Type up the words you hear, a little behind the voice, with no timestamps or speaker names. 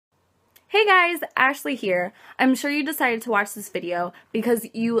Hey guys, Ashley here. I'm sure you decided to watch this video because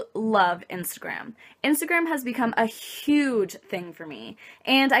you love Instagram. Instagram has become a huge thing for me,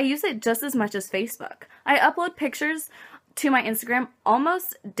 and I use it just as much as Facebook. I upload pictures to my Instagram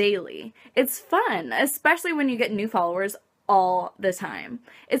almost daily. It's fun, especially when you get new followers all the time.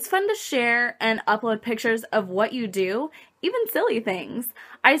 It's fun to share and upload pictures of what you do, even silly things.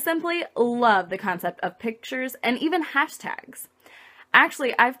 I simply love the concept of pictures and even hashtags.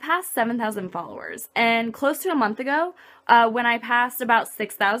 Actually, I've passed 7,000 followers, and close to a month ago, when I passed about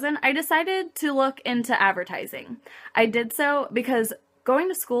 6,000, I decided to look into advertising. I did so because going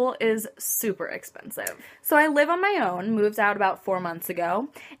to school is super expensive. So I live on my own, moved out about 4 months ago,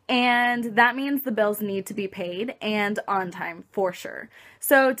 and that means the bills need to be paid and on time for sure.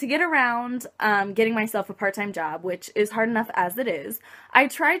 So to get around getting myself a part-time job, which is hard enough as it is, I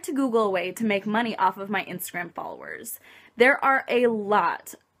tried to Google a way to make money off of my Instagram followers. There are a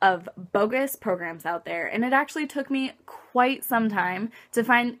lot of bogus programs out there, and it actually took me quite some time to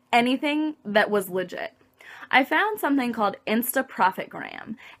find anything that was legit. I found something called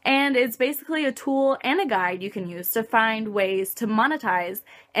Instaprofitgram, and it's basically a tool and a guide you can use to find ways to monetize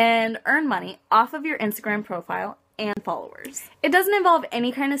and earn money off of your Instagram profile and followers. It doesn't involve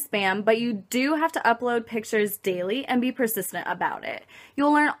any kind of spam, but you do have to upload pictures daily and be persistent about it.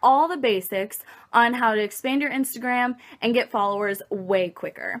 You'll learn all the basics on how to expand your Instagram and get followers way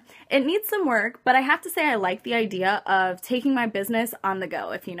quicker. It needs some work, but I have to say I like the idea of taking my business on the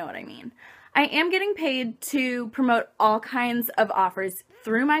go, if you know what I mean. I am getting paid to promote all kinds of offers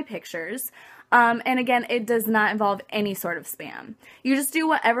through my pictures. And again, it does not involve any sort of spam. You just do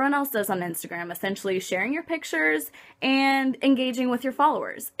what everyone else does on Instagram, essentially sharing your pictures and engaging with your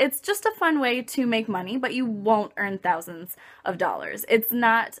followers. It's just a fun way to make money, but you won't earn thousands of dollars. It's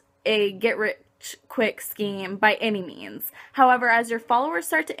not a get-rich-quick scheme by any means. However, as your followers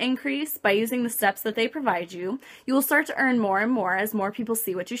start to increase by using the steps that they provide you, you will start to earn more and more as more people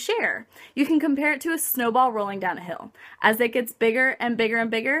see what you share. You can compare it to a snowball rolling down a hill. As it gets bigger and bigger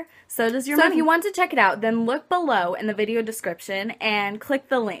and bigger, so does your money. So if you want to check it out, then look below in the video description and click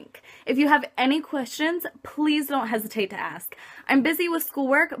the link. If you have any questions, please don't hesitate to ask. I'm busy with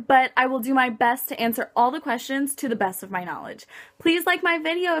schoolwork, but I will do my best to answer all the questions to the best of my knowledge. Please like my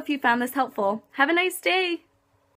video if you found this helpful. Have a nice day!